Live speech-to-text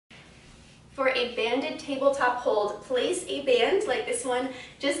For a banded tabletop hold, place a band like this one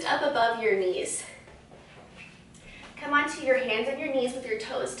just up above your knees. Come onto your hands and your knees with your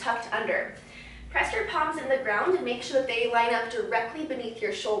toes tucked under. Press your palms in the ground and make sure that they line up directly beneath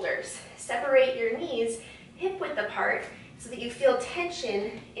your shoulders. Separate your knees hip width apart so that you feel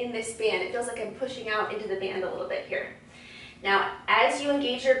tension in this band. It feels like I'm pushing out into the band a little bit here. Now, as you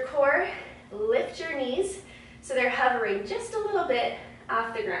engage your core, lift your knees so they're hovering just a little bit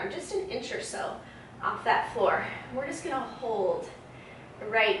off the ground, just an inch or so off that floor. We're just gonna hold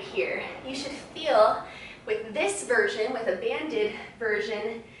right here. You should feel with this version, with a banded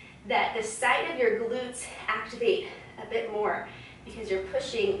version, that the side of your glutes activate a bit more because you're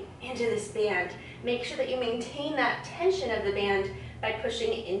pushing into this band. Make sure that you maintain that tension of the band by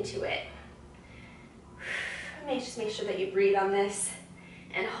pushing into it. Just make sure that you breathe on this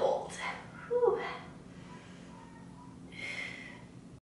and hold. Whew.